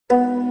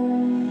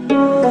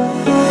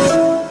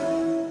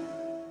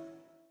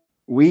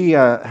We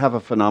have a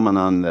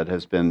phenomenon that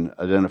has been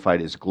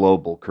identified as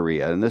global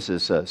Korea, and this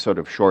is sort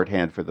of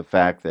shorthand for the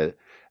fact that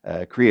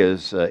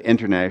Korea's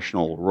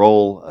international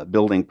role,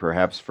 building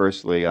perhaps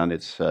firstly on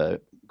its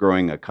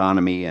growing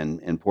economy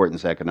and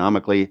importance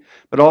economically,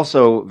 but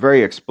also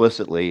very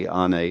explicitly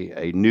on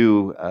a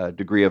new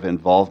degree of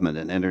involvement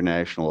in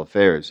international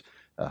affairs,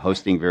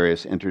 hosting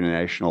various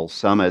international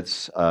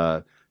summits.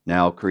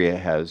 Now Korea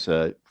has,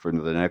 for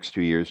the next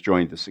 2 years,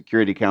 joined the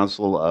Security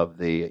Council of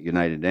the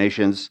United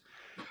Nations.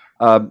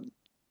 Um,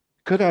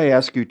 could I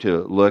ask you to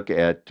look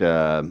at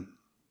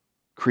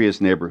Korea's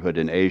neighborhood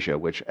in Asia,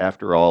 which,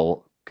 after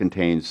all,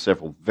 contains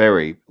several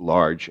very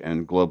large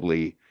and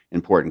globally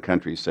important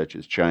countries such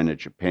as China,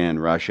 Japan,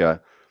 Russia,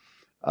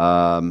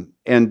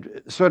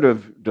 and sort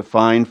of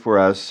define for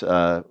us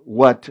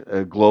what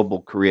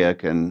global Korea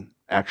can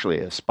actually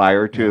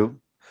aspire Yeah. to?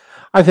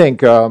 I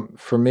think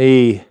for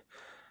me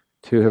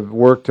to have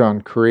worked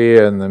on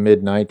Korea in the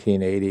mid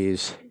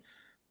 1980s,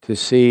 to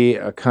see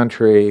a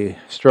country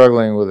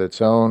struggling with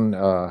its own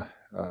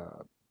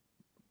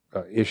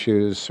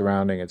issues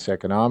surrounding its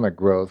economic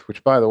growth,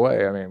 which, by the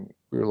way, I mean,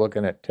 we were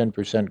looking at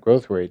 10%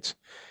 growth rates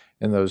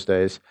in those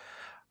days.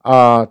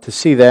 To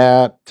see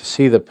that, to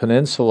see the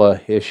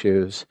peninsula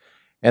issues,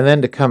 and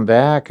then to come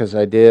back as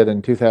I did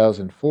in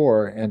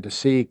 2004 and to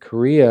see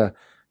Korea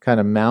kind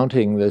of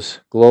mounting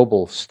this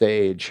global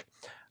stage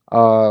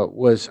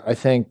was, I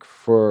think,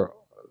 for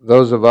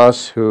those of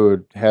us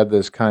who had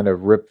this kind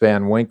of Rip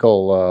Van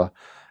Winkle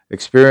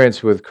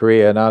experience with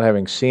Korea, not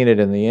having seen it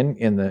in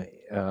the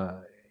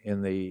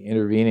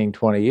intervening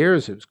 20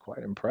 years, it was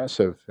quite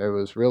impressive. It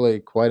was really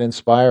quite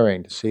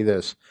inspiring to see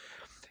this.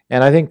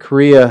 And I think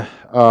Korea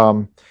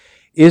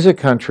is a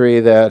country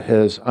that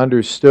has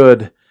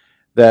understood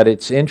that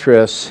its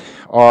interests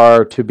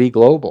are to be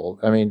global.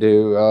 I mean,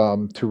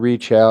 to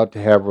reach out, to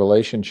have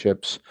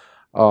relationships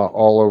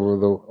all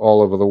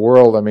over the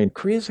world. I mean,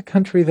 Korea is a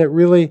country that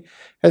really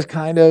has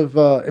kind of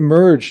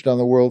emerged on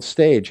the world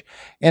stage.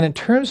 And in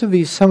terms of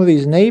some of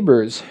these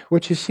neighbors,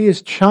 what you see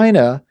is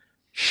China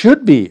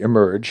should be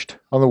emerged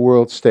on the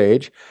world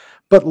stage,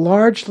 but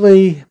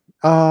largely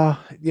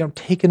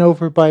taken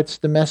over by its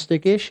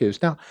domestic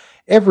issues. Now,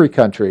 every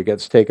country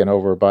gets taken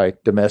over by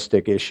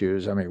domestic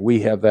issues. I mean,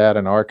 we have that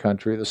in our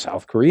country. The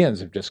South Koreans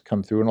have just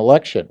come through an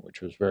election,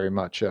 which was very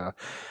much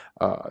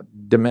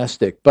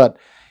domestic. But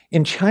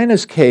in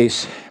China's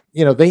case,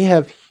 they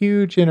have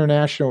huge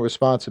international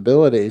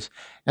responsibilities,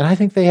 and I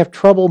think they have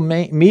trouble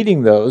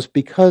meeting those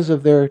because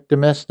of their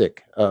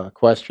domestic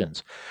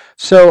questions.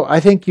 So I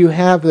think you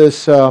have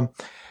this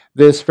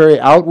very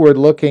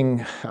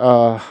outward-looking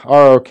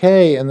ROK,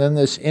 and then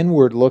this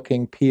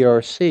inward-looking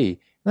PRC.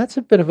 That's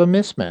a bit of a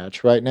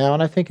mismatch right now,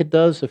 and I think it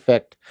does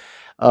affect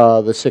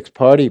the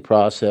six-party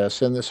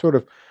process and the sort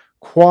of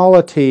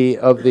quality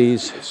of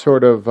these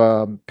sort of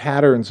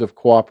patterns of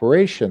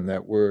cooperation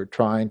that we're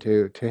trying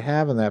to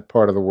have in that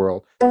part of the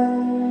world.